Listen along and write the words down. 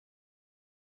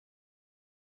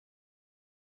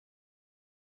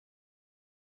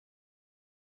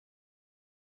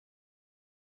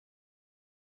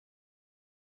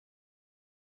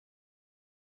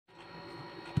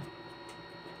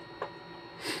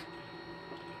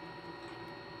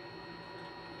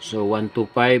So 1,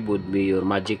 2, 5 would be your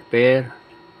magic pair.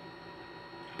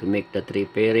 To make the 3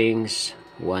 pairings,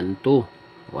 1, 2,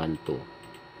 1, 2.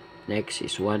 Next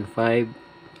is 1, 5,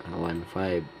 1,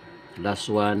 5. Last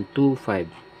one, 2, 5,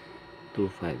 2,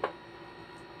 5.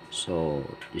 So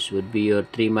this would be your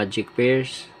 3 magic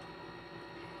pairs.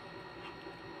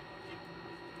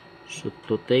 So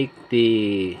to take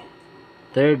the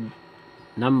third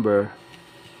number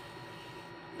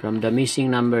from the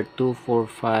missing number 2, 4,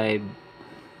 5,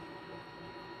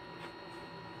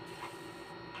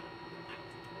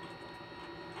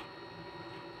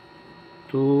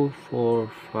 2,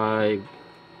 4, 5,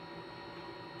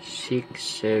 6,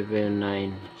 7,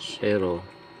 9, 0.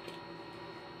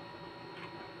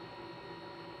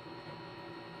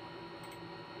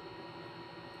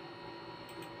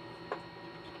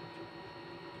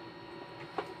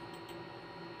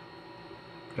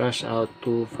 Cross out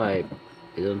 2, 5.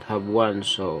 We don't have 1,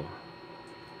 so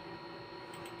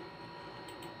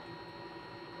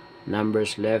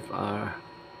numbers left are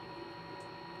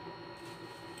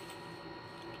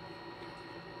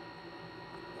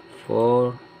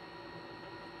 4,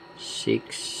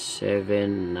 6,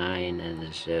 7, 9,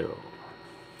 and 0.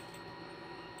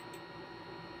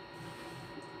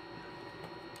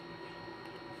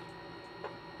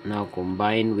 Now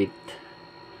combine with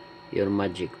your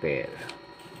magic pair.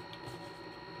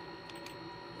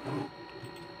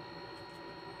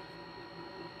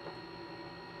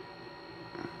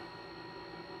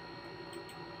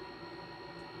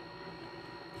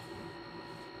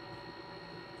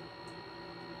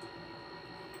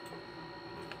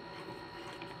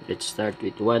 Let's start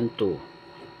with 1, 2.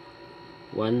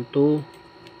 1, 2,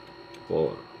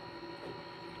 4.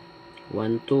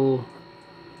 1, 2,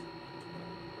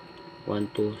 1,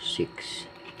 2, 6.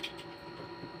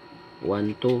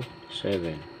 1, 2,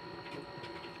 7.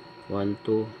 1,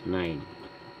 2, 9.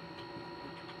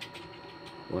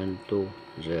 1, 2,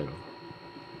 0.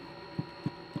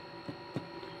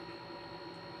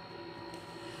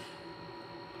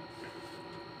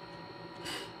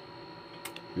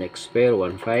 Next pair,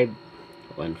 1, 5,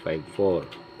 1, 5, 4.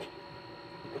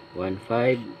 1,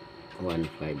 5, 1,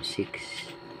 5, 6.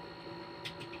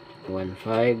 1,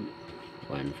 5,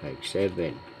 1, 5,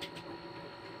 7.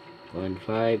 1,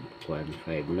 5, 1,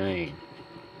 5, 9.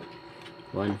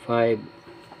 1, 5,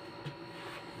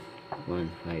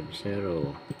 1, 5,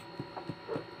 0.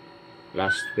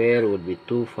 Last pair would be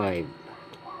 2, 5.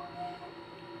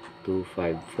 2,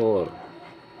 5, 4.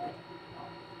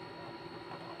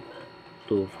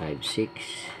 2, 5, 6.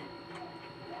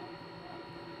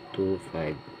 2,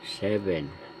 5, 7.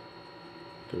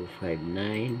 2, 5,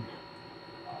 9.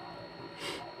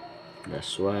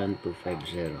 Last one, 2, 5,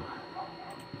 0.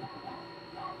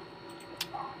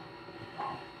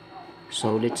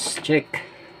 So let's check.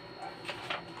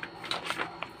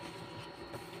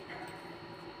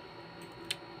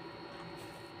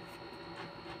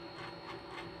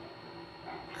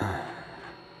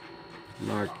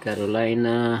 North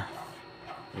Carolina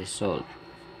result.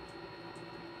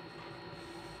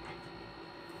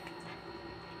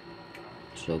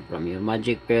 So from your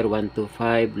magic pair 1 to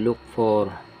 5, look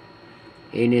for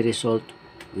any result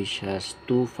which has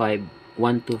 2, 5,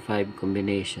 1 to 5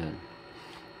 combination.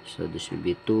 So this will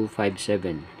be 2, 5,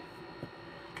 7.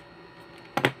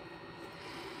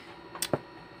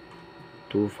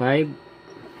 2, 5.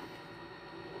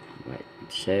 Right,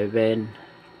 7.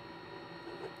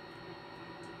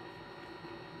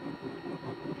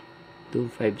 2,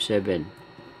 5, 7.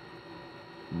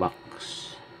 Box.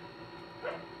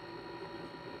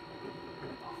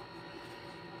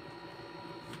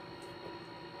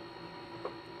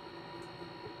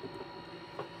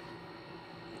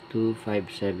 2, 5,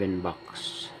 7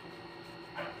 box.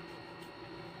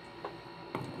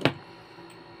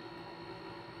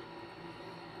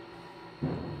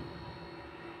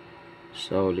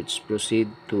 So let's proceed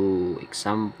to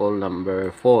example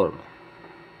number 4.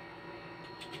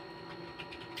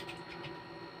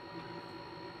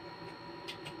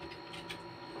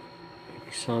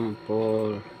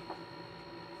 Example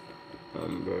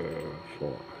number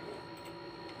 4.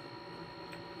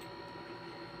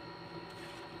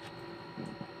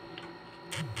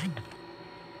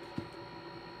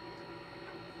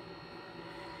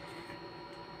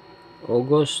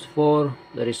 August 4,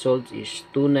 the result is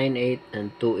 298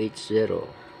 and 280.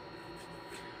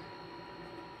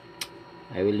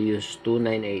 I will use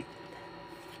 298.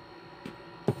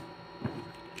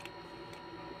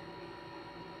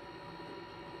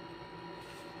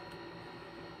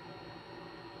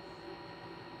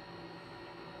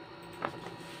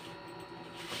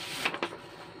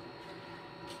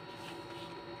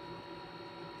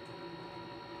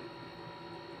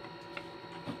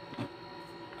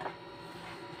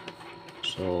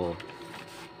 So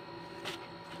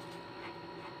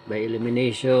by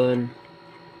elimination,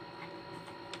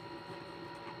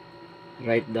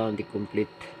 write down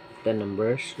the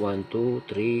numbers 1 2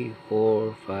 3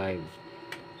 4 5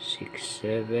 6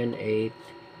 7 8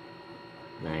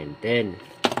 9 10.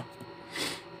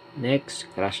 Next,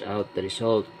 crush out the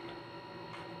result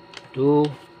 2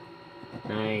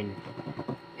 9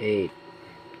 8.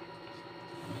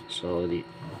 So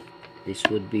this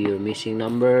would be your missing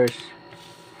numbers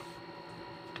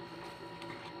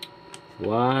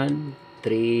 1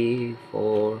 3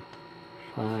 4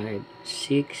 5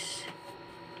 6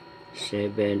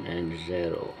 7 and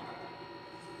 0.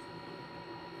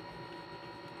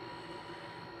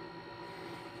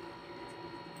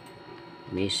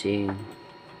 Missing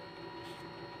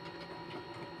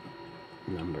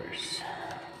numbers.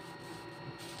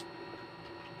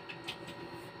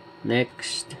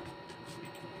 Next,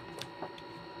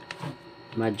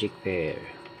 magic pair.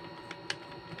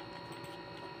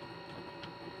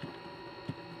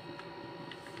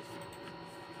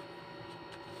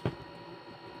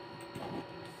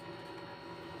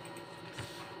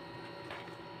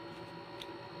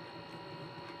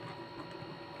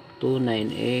 Two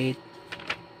 9 8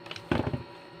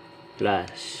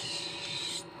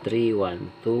 plus 3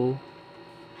 1 2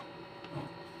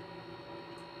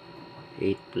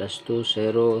 8 plus 2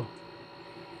 0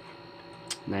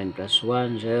 9 plus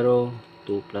 1 0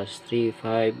 2 plus 3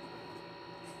 5.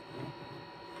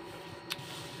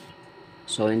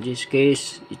 So in this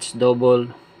case it's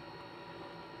double.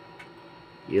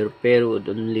 Your pair would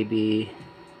only be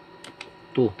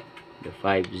 2, the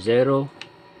 5 0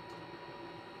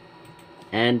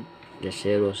 and the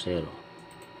 0 0.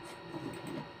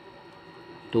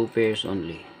 2 pairs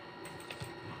only.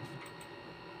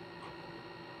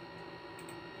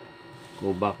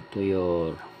 Go back to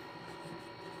your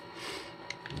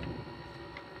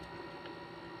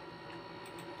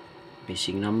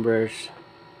missing numbers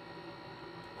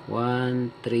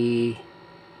 1 3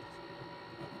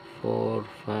 4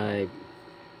 5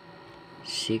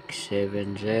 6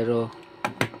 7 0.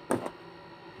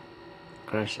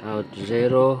 Crush out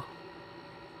 0.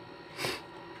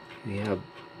 We have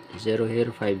 0 here,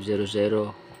 5 0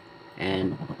 0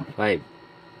 and 5.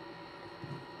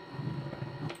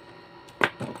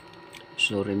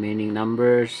 So remaining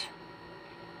numbers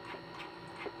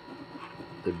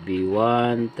could be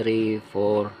 1 3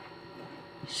 4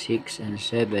 6 and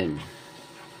 7.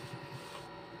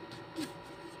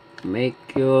 Make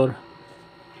your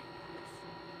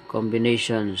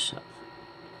combinations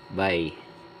by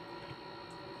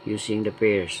using the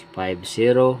pairs 5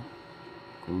 0.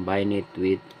 Combine it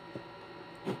with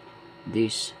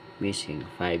this missing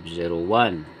 5 0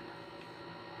 1,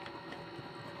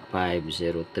 5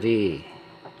 0 3,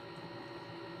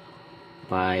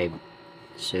 5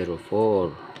 0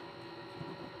 4,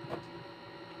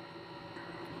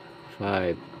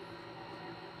 5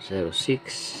 0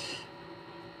 6,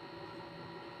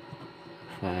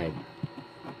 5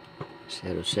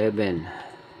 0 7.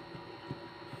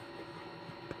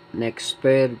 Next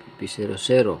pair be 0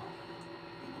 0,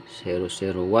 0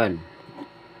 0 1,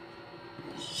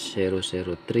 0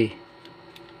 0 3,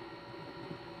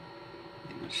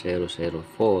 0 0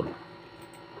 4,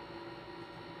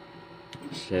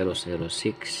 0 0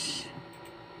 6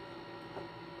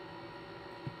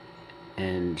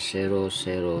 and 0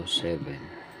 0 7.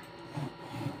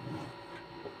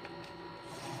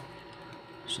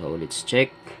 So let's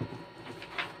check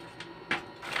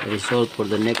the result for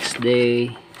the next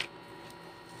day.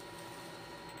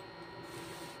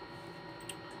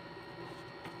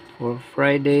 For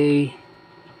Friday,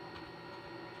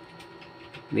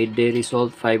 midday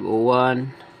result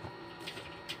 501.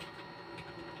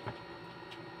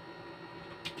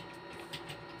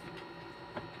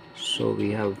 So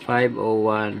we have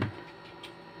 501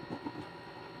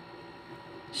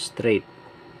 straight.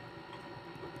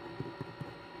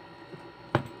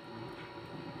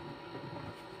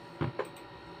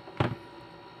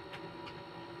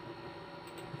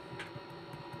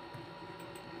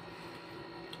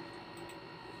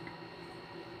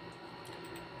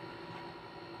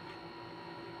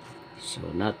 So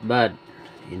not bad.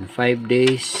 In 5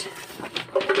 days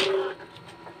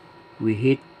we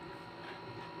hit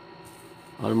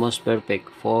almost perfect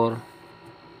 4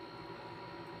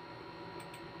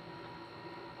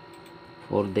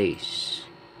 days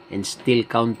and still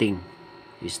counting.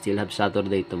 We still have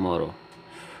Saturday tomorrow.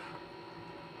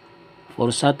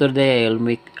 For Saturday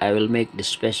I will make the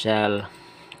special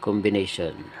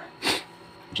combination.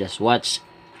 Just watch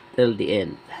till the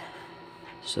end.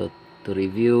 So to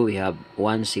review, we have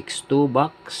 162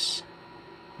 bucks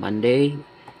Monday,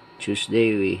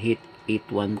 Tuesday we hit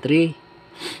 813.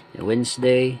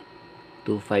 Wednesday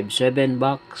 257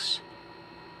 box.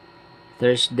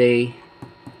 Thursday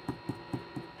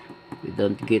we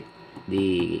don't get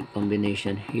the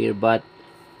combination here, but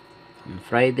on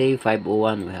Friday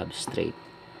 501 we have straight.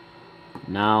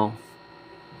 Now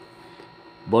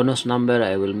bonus number,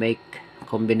 I will make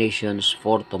combinations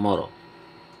for tomorrow.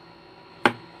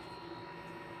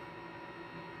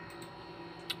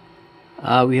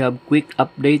 We have quick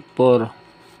update for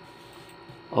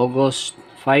August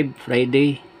 5,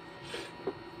 Friday.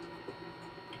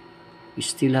 We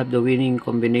still have the winning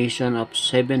combination of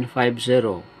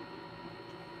 750.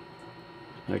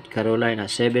 North Carolina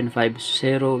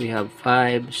 750. We have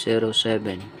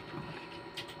 507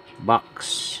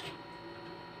 box.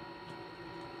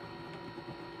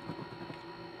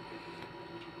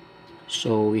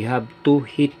 So we have 2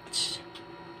 hits.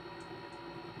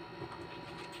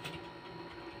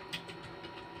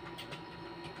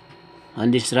 On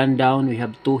this rundown, we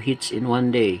have 2 hits in one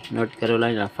day. North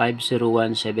Carolina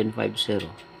 501,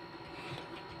 750.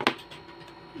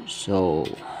 So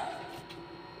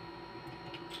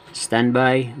stand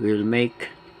by. We'll make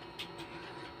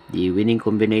the winning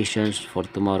combinations for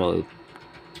tomorrow.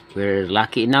 If we're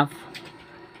lucky enough,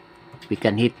 we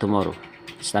can hit tomorrow.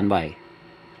 Stand by.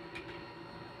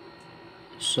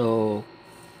 So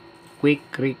quick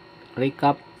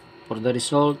recap for the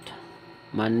result.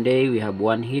 Monday we have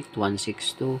 1 hit,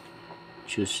 162.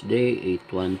 Tuesday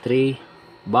 813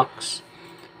 box.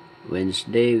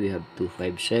 Wednesday we have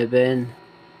 257.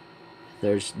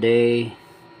 Thursday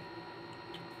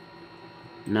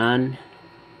none,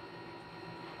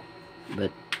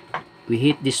 but we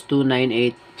hit this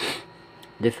 298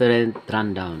 different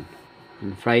rundown.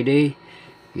 On Friday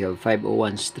we have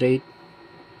 501 straight,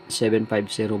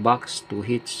 750 box, 2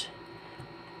 hits.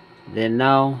 Then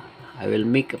now I will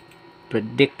make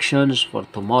predictions for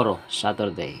tomorrow,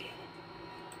 Saturday.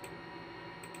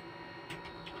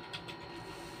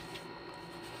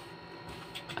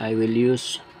 I will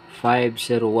use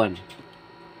 501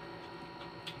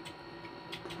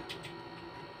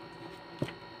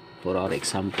 for our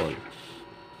example.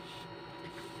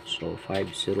 So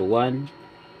 501.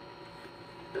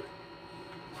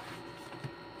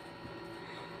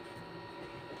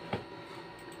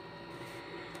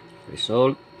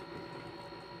 Result.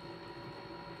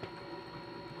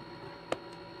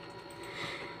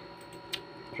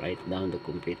 Write down the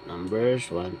complete numbers.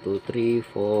 1, 2, 3,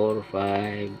 4,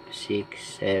 5, 6,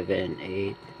 7,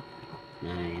 8,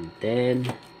 9,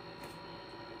 10.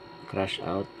 Crash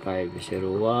out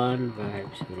 501,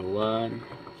 501.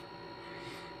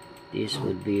 This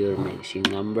would be your mixing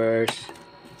numbers.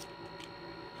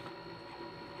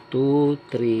 2,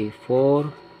 3,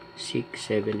 4, 6,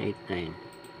 7, 8, 9.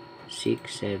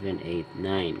 6, 7, 8,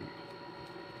 9.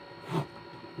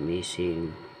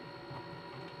 Missing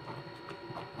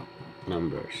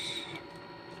numbers.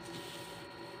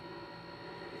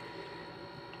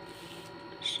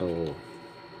 So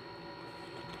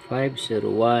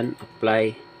 501,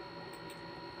 apply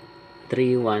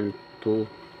 312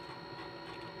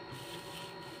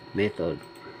 method.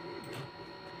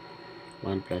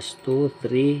 1 plus 2,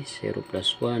 3, 0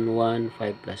 plus 1, 1,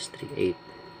 5 plus 3, 8.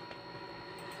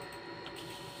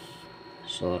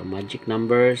 So our magic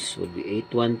numbers would be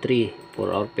 813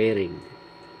 for our pairing.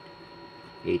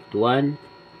 81,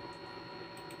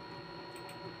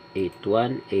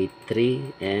 81,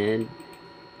 83, and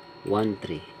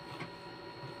 13.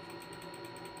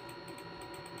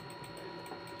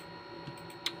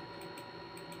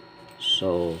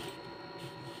 So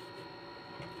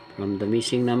from the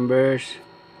missing numbers,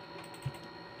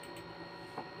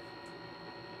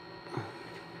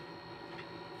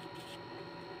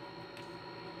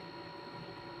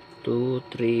 two,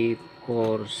 3,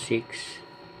 4, 6,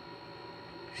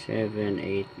 7,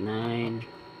 8, 9.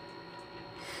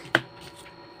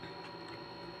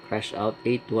 Crash out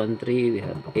 813. We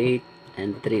have 8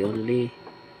 and 3 only.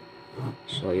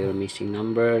 So your missing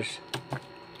numbers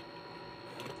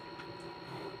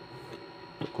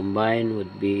to combine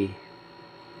would be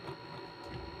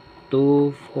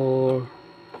 2, 4,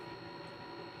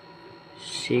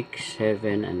 6,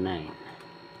 7, and 9.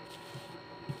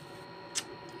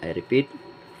 I repeat,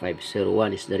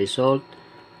 501 is the result.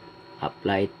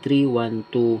 Apply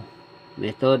 312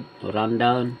 method or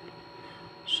rundown.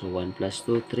 So 1 plus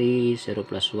 2, 3, 0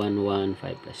 plus 1, 1,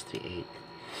 5 plus 3,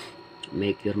 8.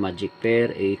 Make your magic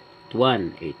pair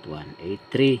 81, 81,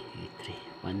 83, 83,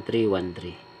 13,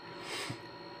 13.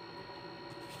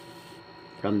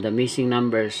 From the missing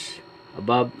numbers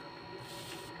above,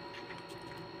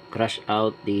 crush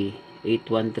out the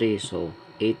 813, so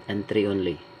 8 and 3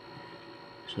 only.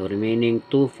 So remaining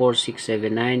 2, 4, 6,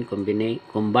 7, 9,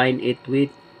 combine it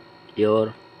with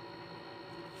your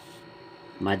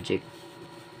magic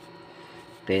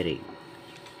pairing.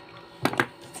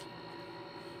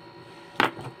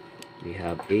 We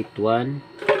have 8, 1,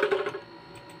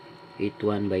 8,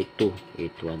 1 by 2,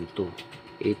 8, 1, 2,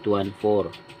 8, 1,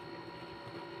 4,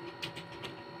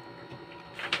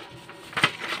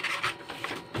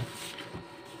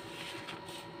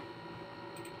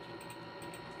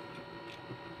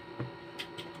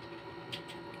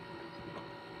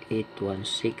 8, 1,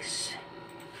 6,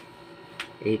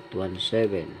 8, 1,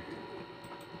 7,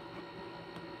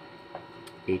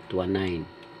 8, 1, 9.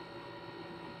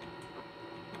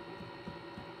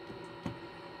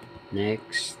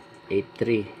 Next, 8,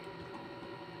 3,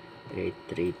 8,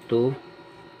 3, 2,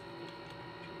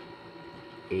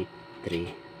 8,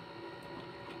 3,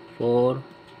 4,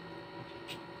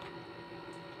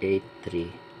 8,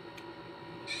 3,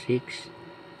 6,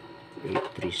 8,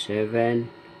 3, 7,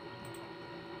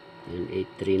 and 8,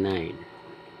 3, 9.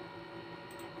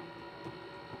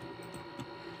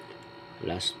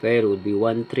 Last pair would be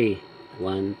 1, 3,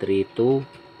 1, 3, 2,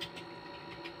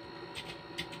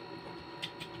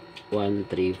 1,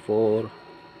 3, 4,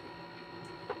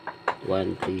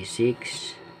 1, 3,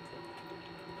 6,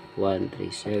 1,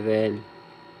 3, 7,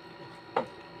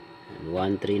 and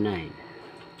 1, 3, 9.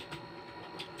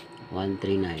 1,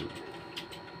 3, 9.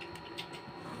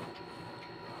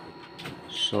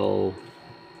 So,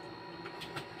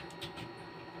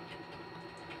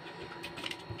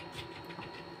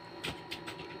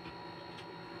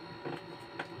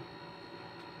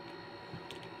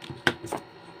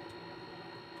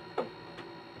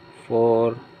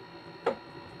 for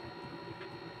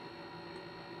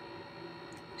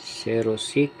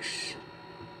 06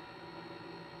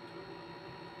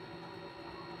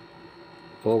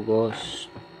 August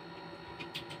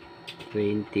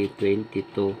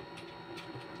 2022,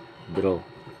 draw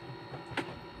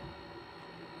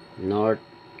North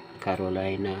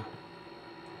Carolina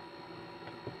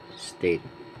State.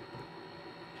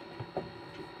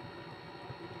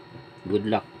 Good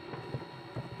luck.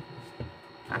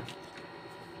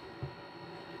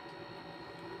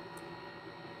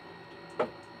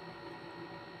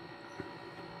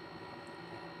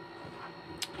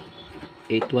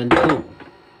 Eight, 1, 2,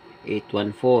 8,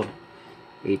 1, 4,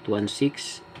 8, 1,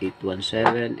 6, 8, 1,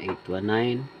 7, 8, 1,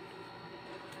 9,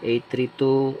 8, 3,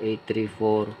 2, 8, 3,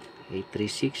 4, 8, 3,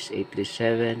 6, 8, 3,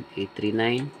 7, 8, 3,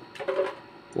 9,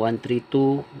 1, 3,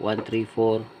 2, 1, 3,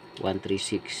 4, 1, 3,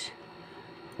 6,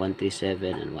 1, 3,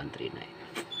 7, and 1, 3, 9.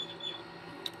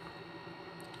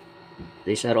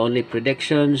 These are only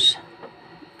predictions.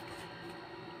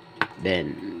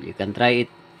 Then you can try it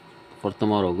for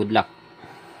tomorrow. Good luck.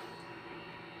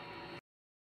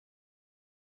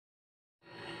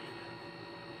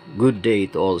 Good day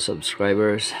to all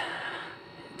subscribers.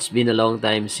 It's been a long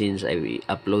time since I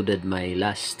uploaded my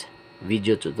last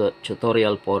video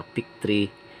tutorial for pick 3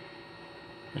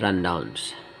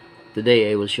 rundowns.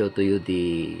 Today I will show to you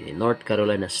the North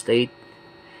Carolina State,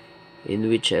 in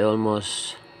which I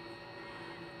almost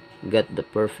got the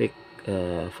perfect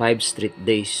 5 straight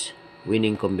days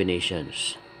winning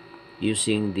combinations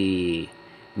using the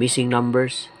missing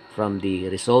numbers from the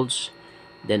results,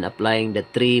 then applying the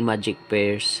 3 magic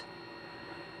pairs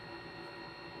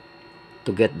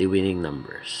to get the winning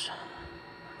numbers.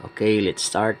 Okay, let's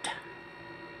start.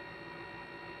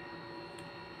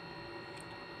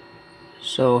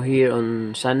 So here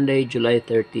on Sunday, July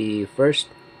 31st,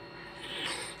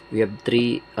 we have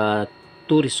 2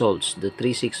 results, the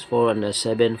 364 and the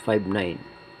 759.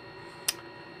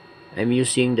 I'm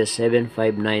using the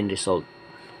 759 result.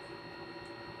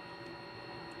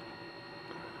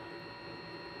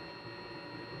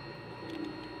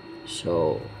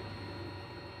 So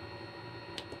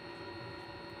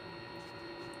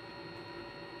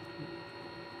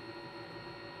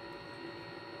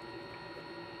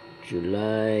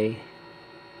July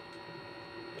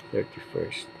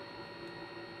 31st.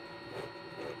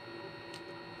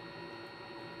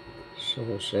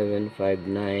 So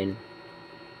 759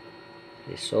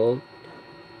 result.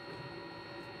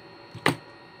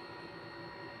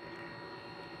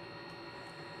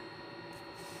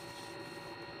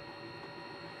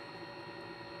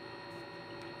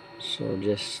 So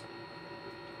just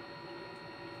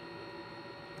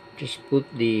put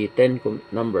the 10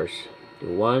 numbers.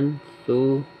 1,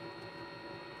 2,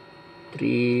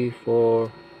 3,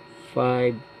 4,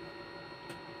 5,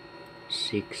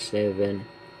 6, 7,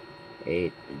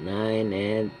 8, 9,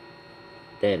 and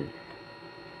 10.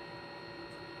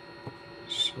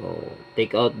 So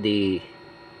take out the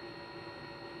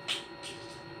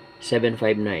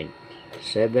 759.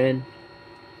 7,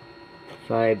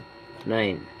 5,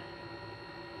 9.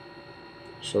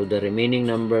 So the remaining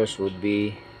numbers would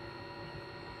be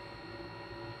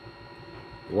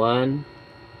 1,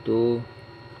 2,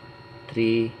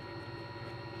 3,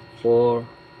 4,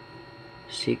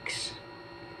 6,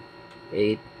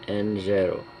 8, and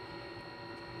 0.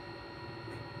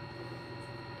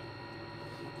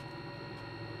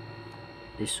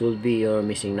 This will be your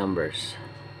missing numbers.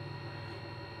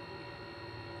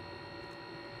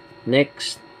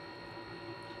 Next,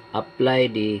 apply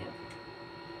the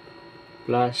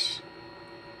plus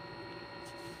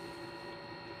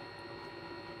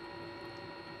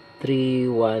 3,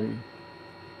 1,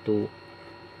 2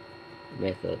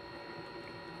 method.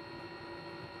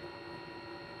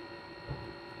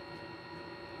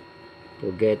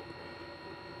 To get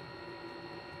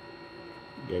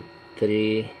the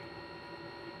 3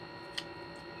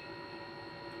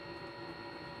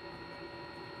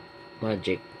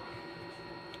 magic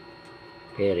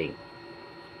pairing.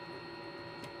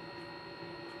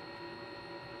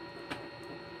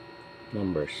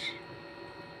 Numbers.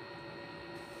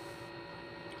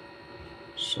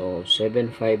 So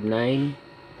 759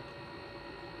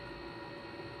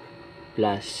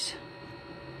 plus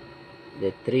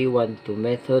the 312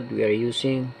 method we are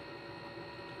using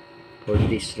for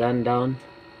this rundown.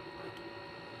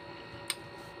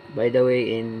 By the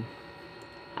way, in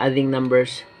adding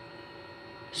numbers,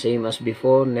 same as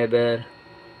before, never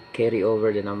carry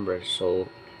over the numbers. So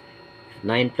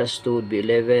 9 plus 2 would be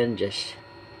 11. Just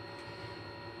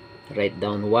write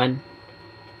down 1.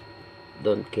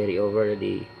 Don't carry over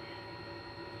the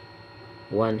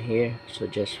 1 here. So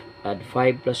just add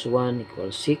 5 plus 1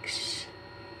 equals 6.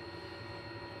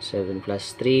 7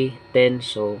 plus 3, 10.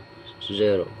 So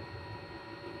 0.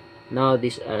 Now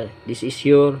this is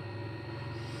your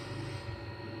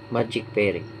magic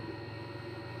pairing.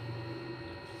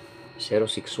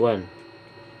 061,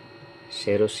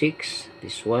 06,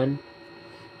 this one.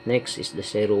 Next is the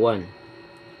 01,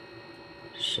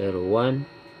 01.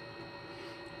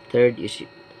 Third is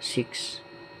 6,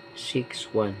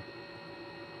 61,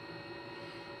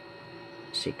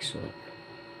 61.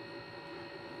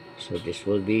 So this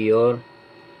will be your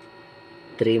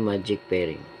 3 magic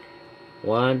pairing.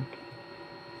 1,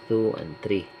 2, and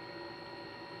 3.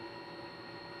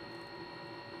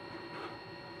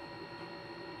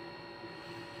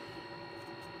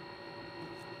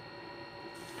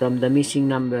 From the missing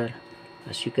number,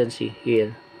 as you can see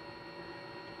here,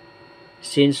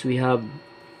 since we have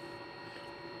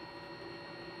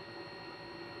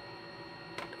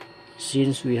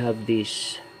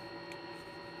this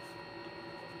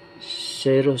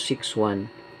 061,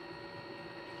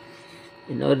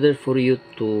 in order for you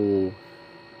to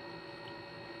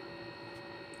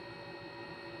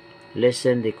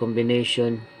lessen the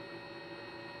combination,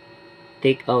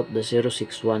 take out the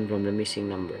 061 from the missing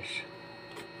numbers.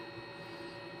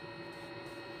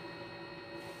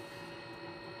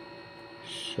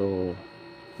 So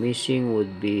missing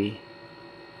would be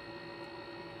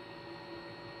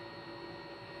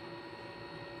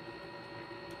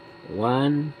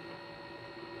 1,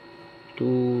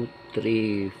 2,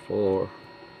 3, 4,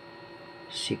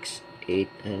 6, 8,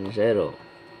 and 0.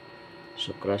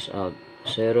 So cross out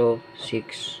 0,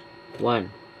 6,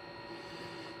 1.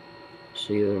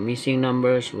 So your missing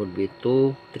numbers would be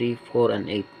 2, 3, 4, and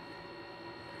 8.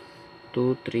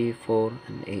 2, 3, 4,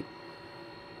 and 8.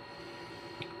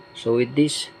 So with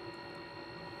these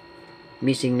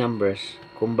missing numbers,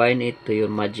 combine it to your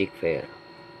magic pair.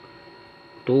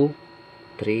 2,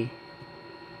 3,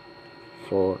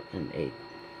 4, and 8.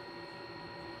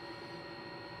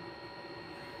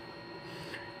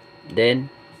 Then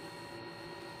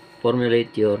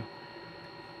formulate your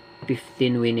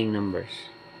 15 winning numbers.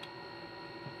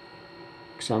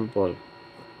 Example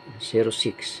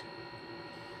 06,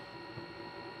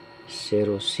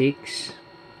 06,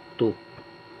 2,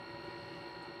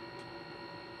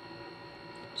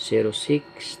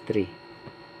 06, 3,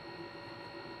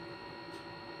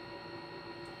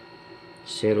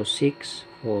 06,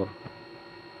 4,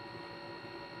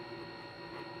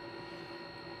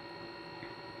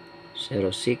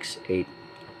 06, 8.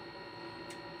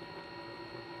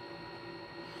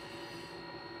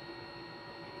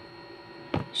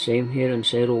 Same here on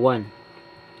 01.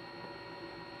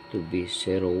 To be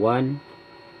 01,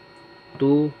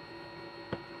 2,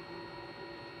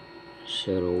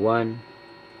 01,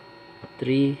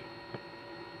 3,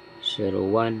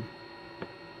 01,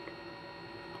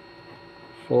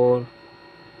 4,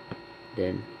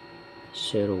 then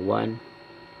 01,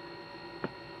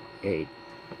 8.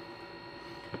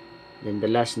 Then the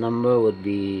last number would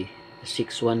be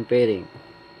 6-1 pairing.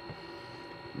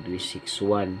 would be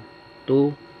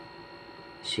 612,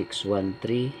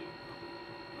 613,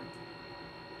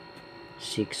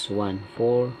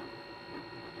 614,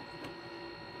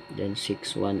 then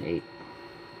 618.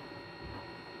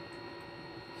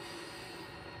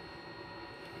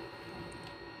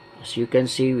 As you can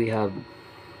see, we have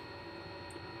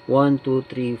 1, 2,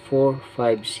 3, 4,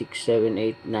 5, 6, 7,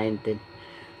 8, 9, 10.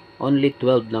 Only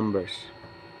 12 numbers.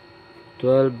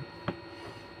 12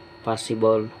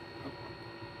 possible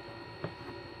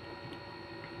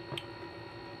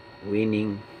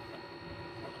winning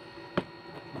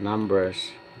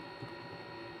numbers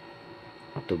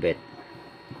to bet.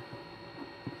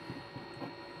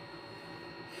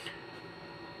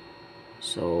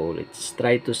 So let's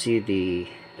try to see the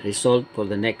result for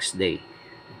the next day.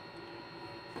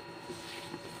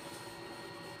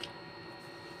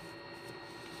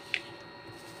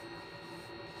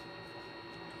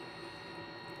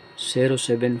 Zero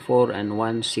 74 and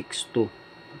 162.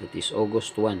 That is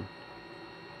August 1.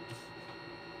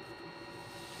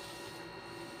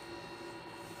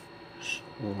 So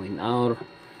in our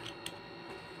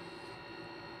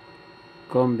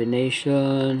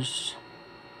combinations,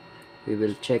 we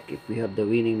will check if we have the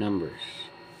winning numbers.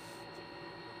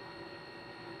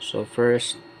 So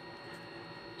first,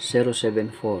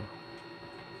 074,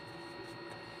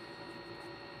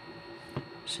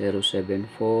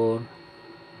 074,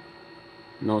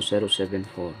 no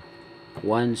 074,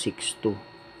 162,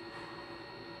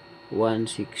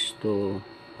 162,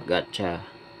 gotcha.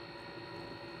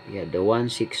 We have the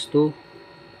 162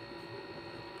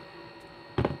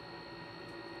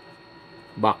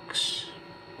 box.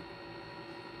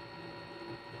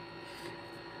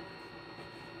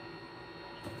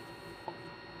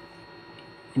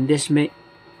 In this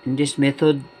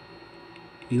method,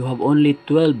 you have only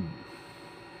 12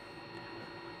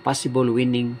 possible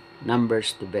winning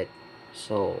numbers to bet.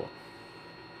 So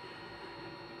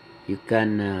you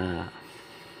can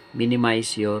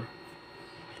minimize your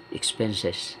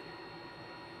expenses,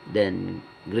 then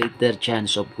greater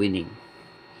chance of winning.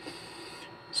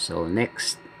 So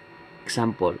next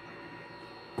example.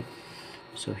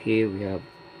 So here we have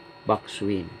box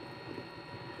win.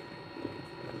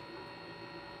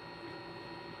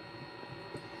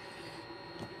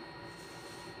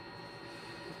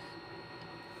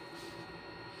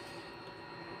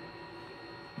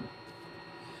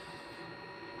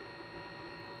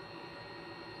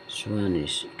 This one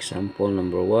is example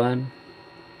number 1.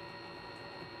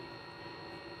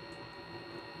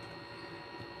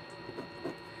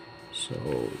 So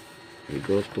we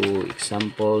go to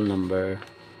example number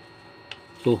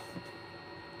 2.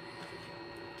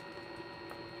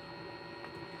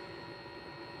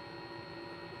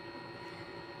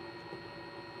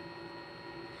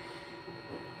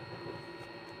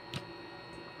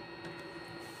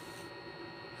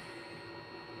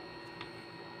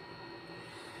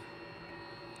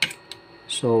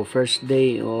 So first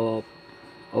day of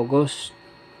August,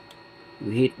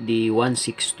 we hit the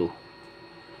 162.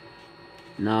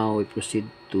 Now we proceed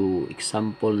to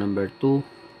example number 2.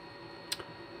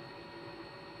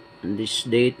 On this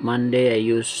date, Monday, I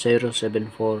use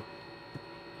 074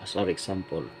 as our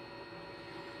example.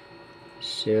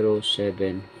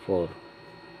 074.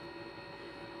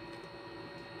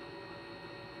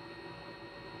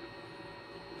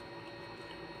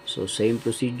 So same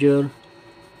procedure.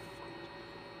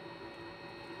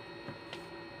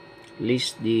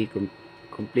 List the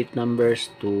complete numbers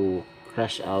to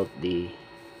crush out the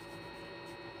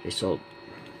result.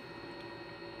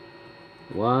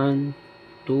 1,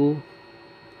 2,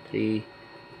 3,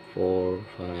 4,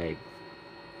 5,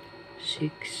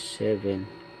 6, 7,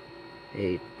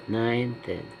 8, 9,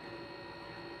 10.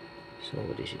 So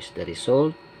this is the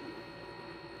result.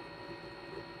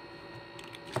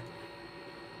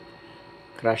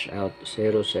 Crush out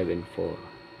 074.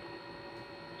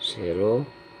 0,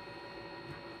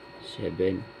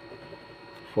 7,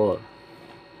 4.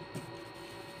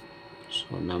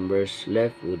 So numbers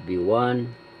left would be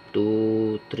 1,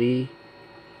 2, 3,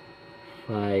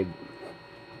 5,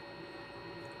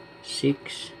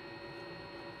 6,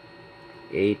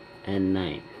 8, and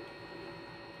 9.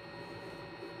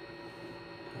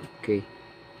 Okay.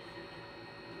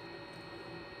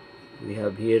 We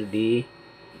have here the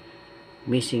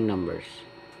missing numbers.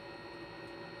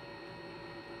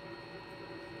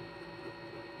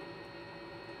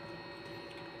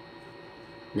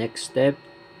 Next step,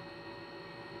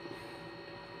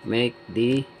 make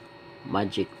the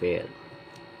magic pair.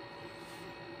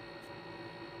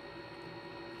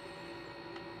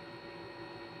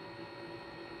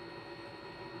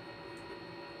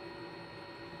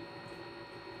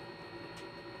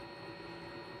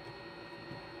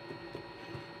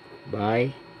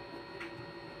 by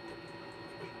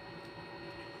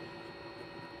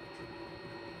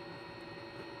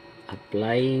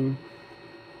applying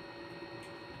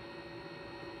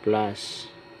plus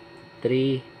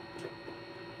 3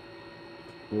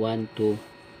 1 2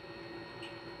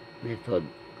 method.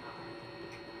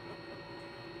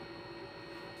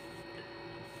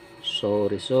 So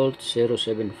result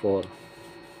 074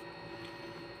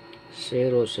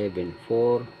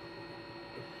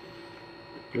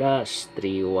 plus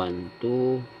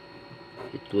 312,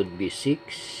 it would be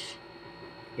 6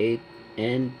 8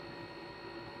 and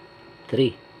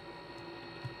 3.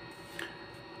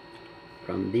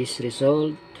 From this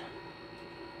result,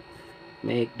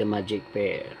 make the magic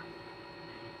pair.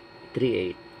 3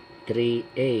 8 3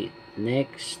 8,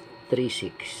 next 3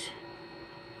 6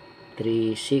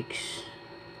 3 6,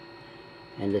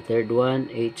 and the third one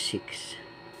 8 6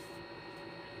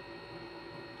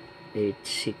 8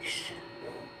 6.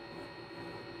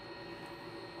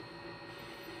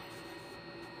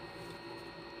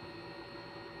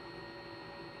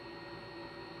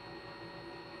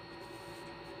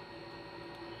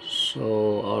 So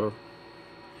our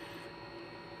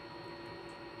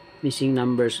missing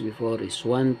numbers before is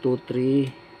 1 2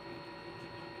 3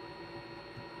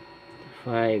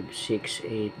 5 6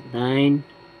 8 9.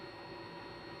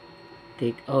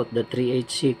 Take out the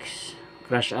 386,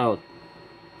 crush out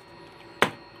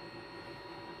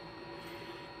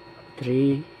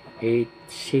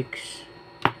 386.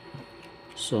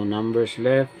 So numbers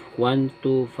left 1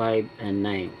 2 5 and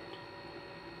 9.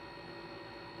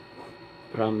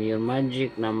 From your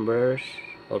magic numbers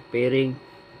or pairing,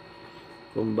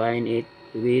 combine it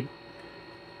with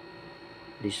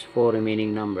these 4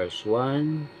 remaining numbers,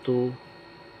 1 2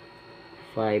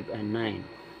 5 and 9.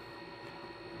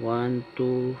 1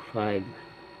 2 5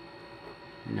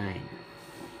 9.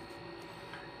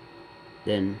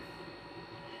 Then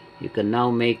you can now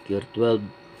make your 12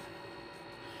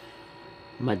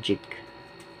 magic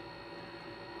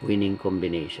winning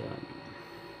combination.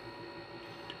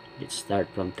 Let's start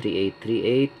from 3 8 3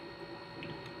 8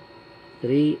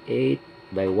 3 8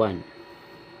 by 1,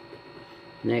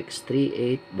 next 3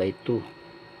 8 by 2,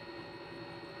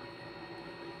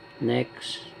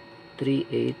 next 3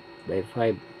 8 by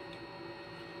 5,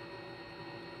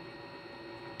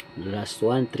 the last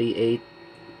one 3 8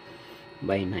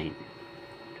 by 9.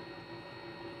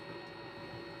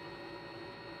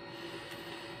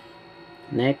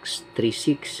 Next 3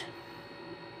 6,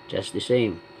 just the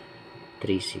same,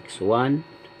 3 6 1,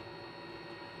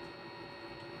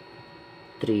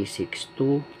 3 6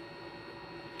 2,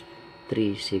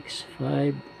 3 6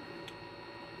 5,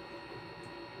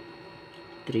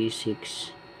 3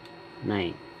 6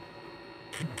 9.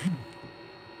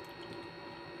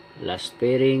 Last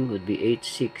pairing would be 8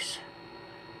 6.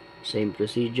 Same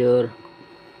procedure,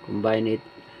 combine it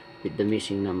with the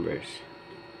missing numbers.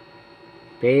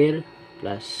 Pair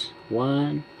plus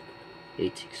 1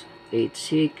 8 6 8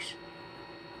 6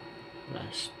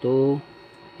 plus 2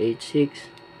 8 6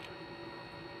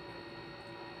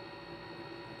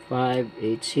 5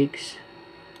 8 6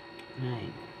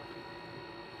 9.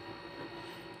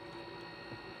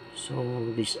 So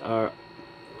these are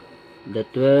the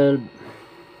 12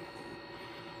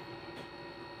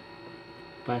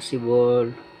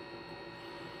 possible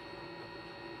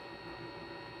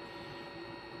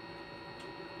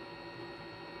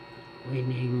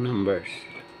winning numbers.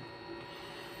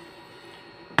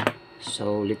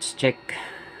 So let's check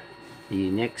the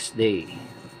next day.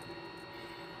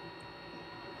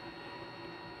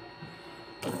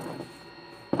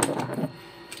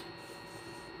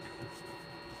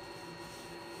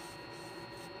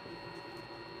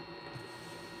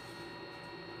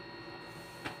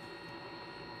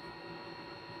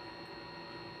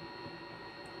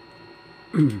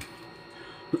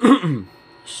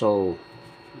 So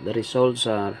the results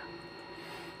are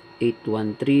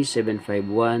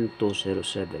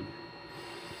 813-751-207.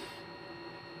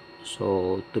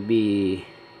 So to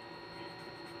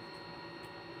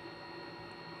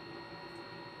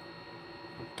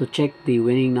check the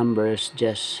winning numbers,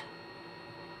 just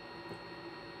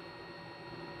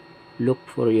look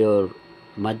for your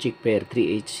magic pair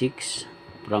 386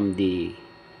 from the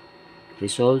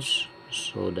results.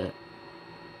 So the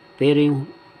pairing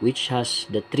which has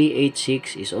the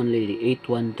 386 is only the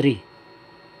 813.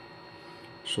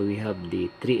 So we have the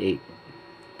 38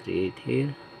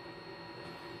 here,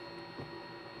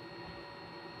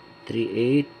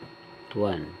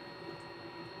 381.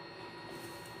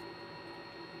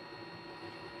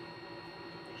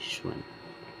 This one.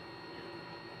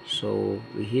 So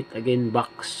we hit again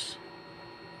box.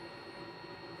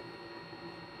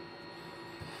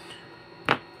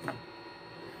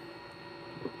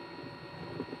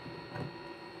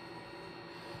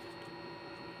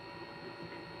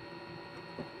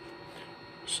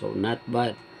 So not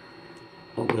bad.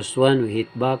 August 1 we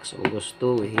hit box, August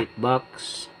 2 we hit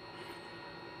box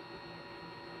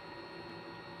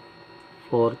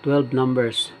for 12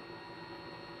 numbers.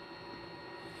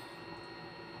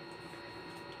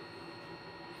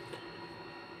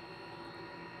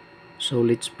 So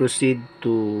let's proceed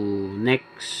to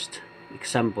next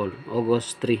example,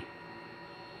 August 3.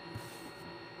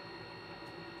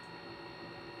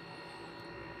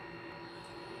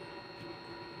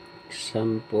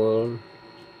 Example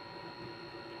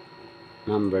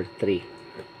number 3.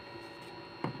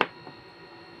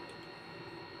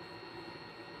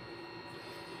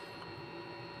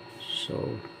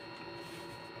 So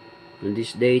on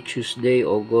this day, Tuesday,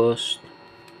 August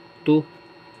 2,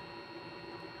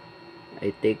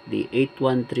 I take the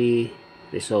 813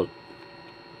 result.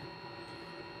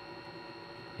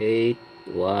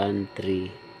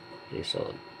 813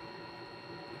 result.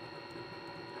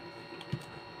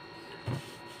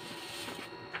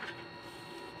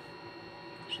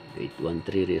 So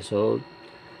 813 result.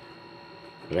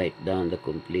 Write down the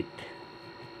complete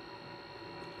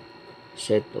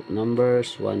set of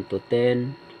numbers 1 to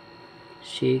 10,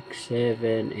 6,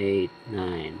 7, 8,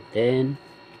 9, 10.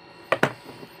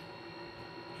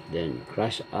 Then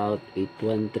cross out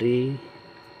 813,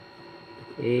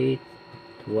 8,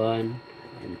 1,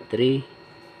 and 3.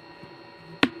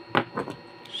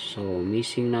 So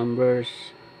missing numbers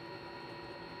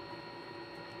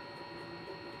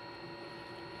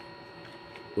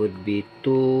would be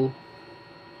 2,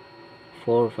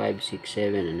 4, 5, 6,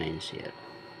 7, and 9, 0.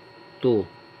 2,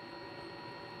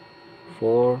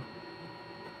 4,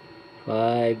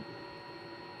 5,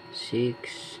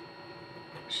 6,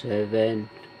 7,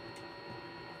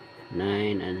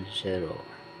 9, and 0.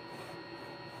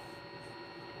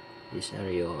 These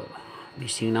are your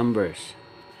missing numbers.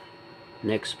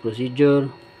 Next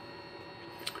procedure,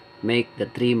 make the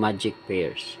 3 magic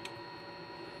pairs.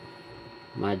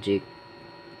 Magic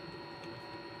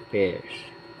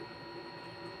pairs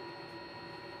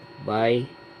by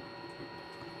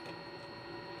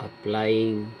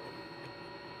applying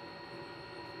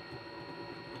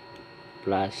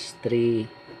plus 3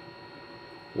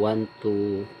 1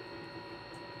 2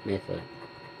 method.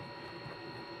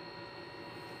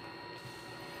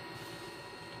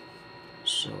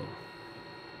 So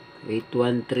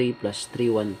 813 plus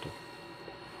 312.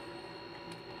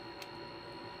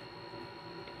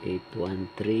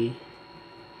 813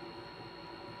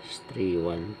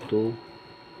 312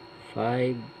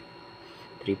 5.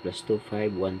 3 plus 2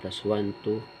 5. 1 plus 1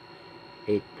 2.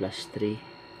 8 plus 3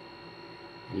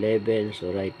 11.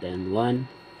 So write down 1.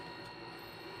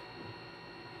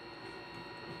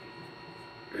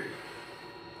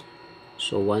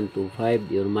 So 1 2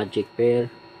 5 your magic pair.